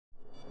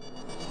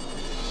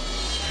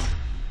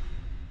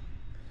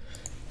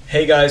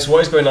Hey guys,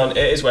 what is going on?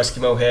 It is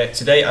Weskimo here.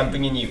 Today I'm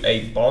bringing you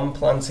a bomb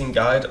planting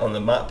guide on the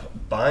map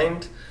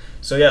Bind.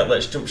 So yeah,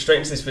 let's jump straight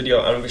into this video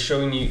and I'll be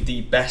showing you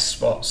the best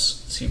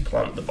spots to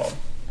plant the bomb.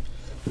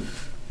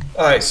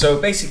 Alright, so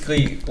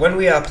basically when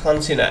we are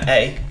planting at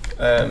A,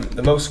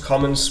 the most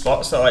common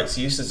spots that I like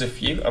to use, there's a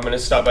few. I'm going to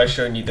start by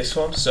showing you this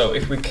one. So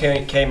if we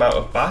came out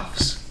of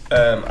baths,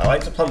 I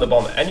like to plant the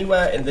bomb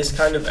anywhere in this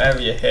kind of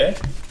area here.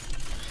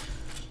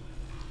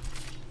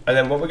 And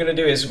then what we're going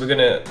to do is we're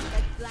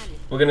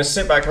going to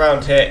sit back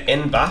around here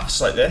in baths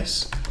like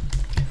this,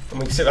 and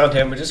we can sit around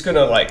here and we're just going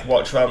to like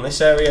watch around this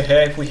area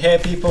here. If we hear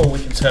people, we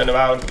can turn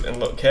around and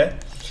look here.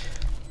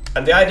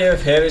 And the idea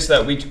of here is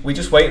that we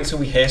just wait until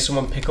we hear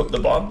someone pick up the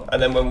bomb,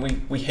 and then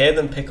when we hear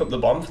them pick up the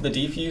bomb for the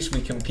defuse,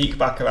 we can peek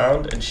back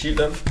around and shoot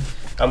them,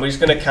 and we're just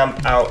going to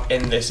camp out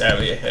in this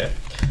area here.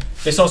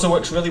 This also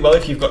works really well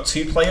if you've got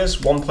two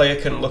players. One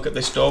player can look at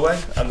this doorway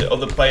and the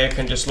other player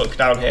can just look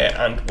down here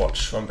and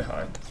watch from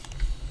behind.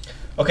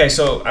 Okay,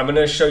 so I'm going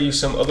to show you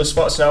some other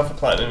spots now for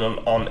planting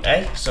on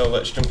A, so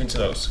let's jump into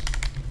those.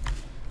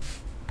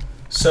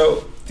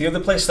 So the other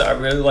place that I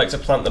really like to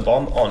plant the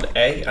bomb on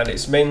A, and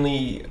it's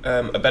mainly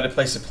a better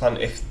place to plant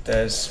if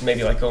there's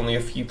maybe like only a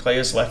few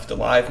players left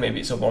alive, maybe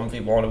it's a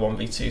 1v1 or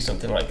 1v2,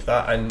 something like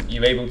that, and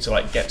you're able to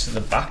like get to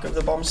the back of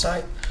the bomb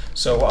site.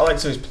 So what I like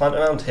to do is plant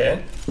around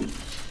here,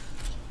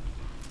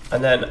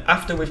 and then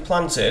after we've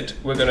planted,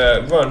 we're going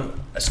to run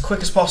as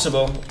quick as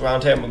possible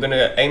around here, and we're going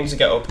to aim to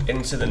get up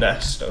into the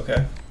nest,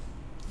 okay?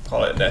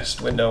 Call it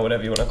nest, window,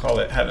 whatever you want to call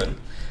it, heaven.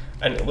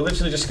 And we're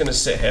literally just going to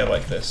sit here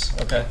like this,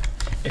 okay?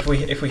 If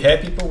we hear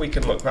people, we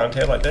can look around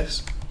here like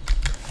this.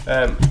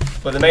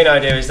 But the main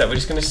idea is that we're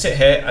just going to sit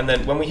here, and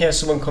then when we hear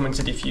someone coming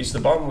to defuse the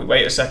bomb, we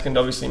wait a second,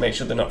 obviously make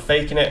sure they're not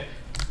faking it,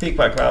 peek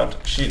back around,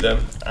 shoot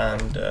them,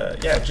 and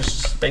yeah,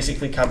 just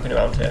basically camping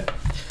around here.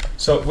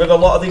 So with a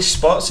lot of these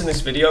spots in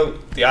this video,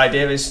 the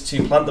idea is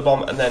to plant the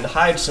bomb and then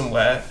hide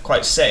somewhere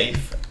quite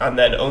safe, and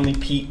then only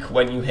peek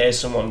when you hear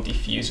someone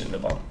defusing the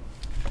bomb.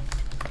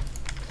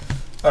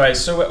 Alright,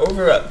 so we're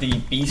over at the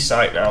B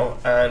site now,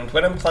 and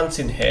when I'm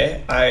planting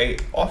here, I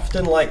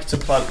often like to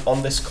plant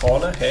on this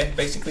corner here,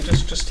 basically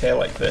just here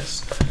like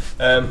this.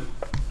 I'm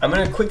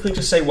going to quickly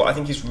just say what I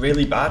think is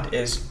really bad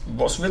is,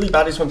 what's really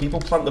bad is when people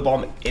plant the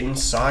bomb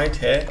inside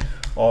here,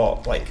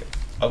 or like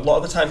a lot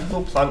of the time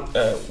people plant,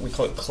 we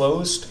call it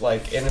closed,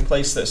 like in a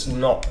place that's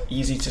not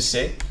easy to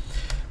see.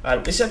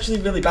 And this is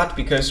actually really bad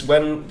because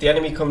when the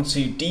enemy come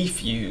to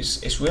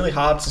defuse, it's really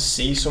hard to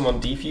see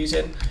someone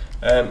defusing.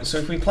 So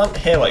if we plant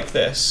here like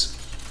this,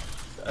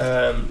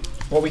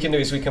 what we can do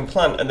is we can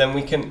plant and then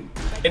we can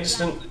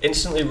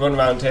instantly run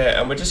around here,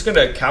 and we're just going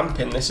to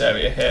camp in this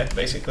area here,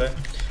 basically.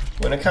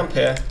 We're going to camp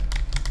here,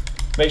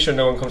 make sure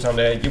no one comes down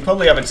there. You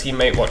probably have a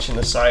teammate watching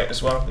the site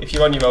as well. If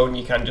you're on your own,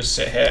 you can just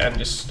sit here and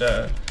just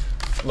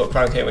look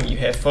around here when you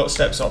hear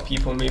footsteps or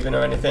people moving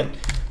or anything.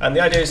 And the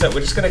idea is that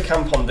we're just going to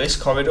camp on this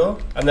corridor,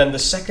 and then the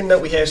second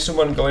that we hear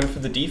someone going for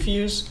the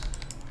defuse,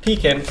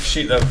 peek in,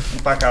 shoot them,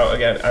 back out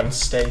again, and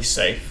stay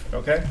safe,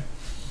 okay?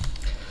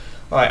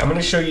 Alright, I'm going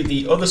to show you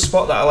the other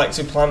spot that I like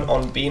to plant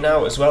on B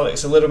now as well.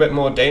 It's a little bit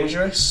more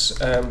dangerous,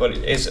 but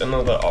it is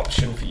another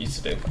option for you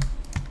to do.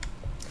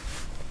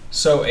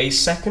 So a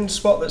second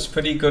spot that's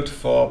pretty good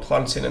for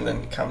planting and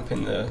then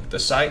camping the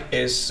site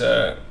is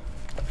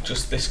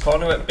just this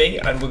corner at B,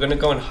 and we're going to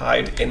go and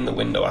hide in the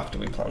window after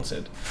we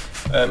planted.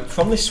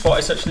 From this spot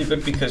it's actually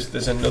good because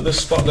there's another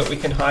spot that we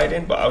can hide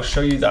in, but I'll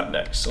show you that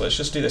next. So let's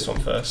just do this one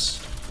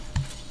first.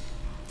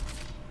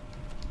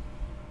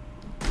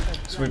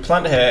 So we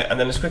plant here, and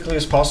then as quickly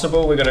as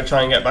possible we're going to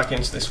try and get back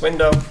into this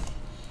window,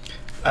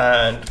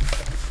 and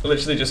we're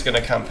literally just going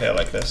to camp here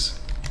like this,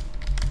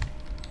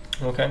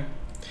 okay?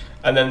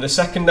 And then the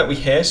second that we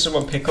hear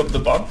someone pick up the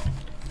bomb,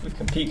 we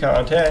can peek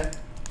around here,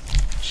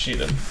 shoot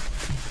them.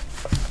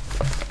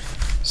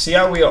 See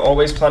how we are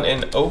always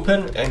planting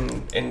open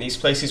and in these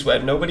places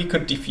where nobody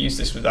could defuse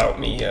this without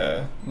me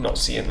not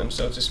seeing them,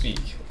 so to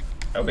speak.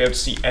 I'll be able to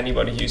see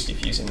anybody who's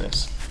defusing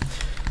this.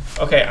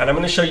 Okay, and I'm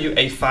going to show you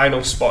a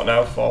final spot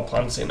now for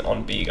planting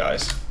on B,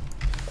 guys.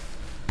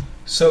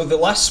 So the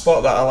last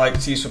spot that I like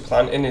to use for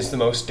planting is the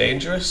most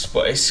dangerous,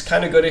 but it's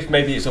kind of good if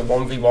maybe it's a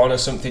 1v1 or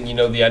something, you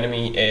know the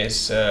enemy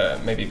is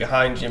maybe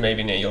behind you,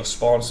 maybe near your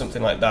spawn,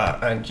 something like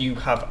that, and you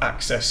have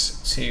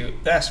access to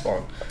their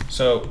spawn.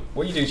 So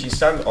what you do is you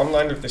stand on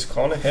line with this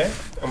corner here,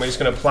 and we're just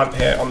going to plant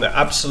here on the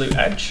absolute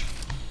edge.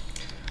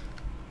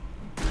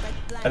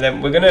 And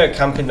then we're going to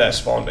camp in their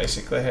spawn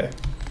basically here.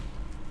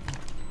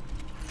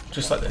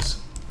 Just like this.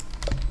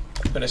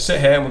 We're going to sit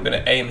here and we're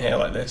going to aim here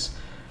like this.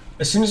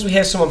 As soon as we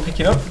hear someone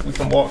picking up, we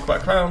can walk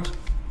back round,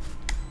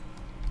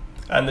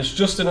 and there's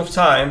just enough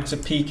time to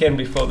peek in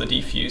before the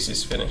defuse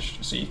is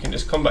finished. So you can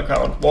just come back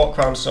around, walk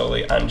around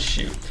slowly, and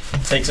shoot.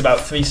 It takes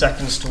about 3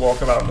 seconds to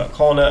walk around that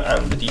corner,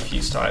 and the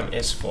defuse time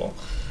is 4.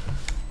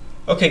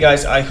 Okay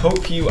guys, I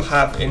hope you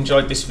have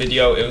enjoyed this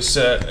video. It was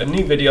a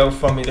new video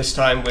from me this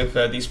time with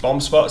these bomb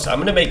spots. I'm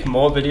going to make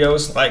more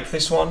videos like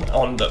this one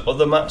on the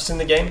other maps in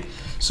the game.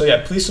 So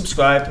yeah, please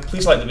subscribe,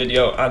 please like the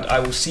video, and I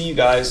will see you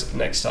guys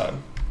next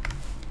time.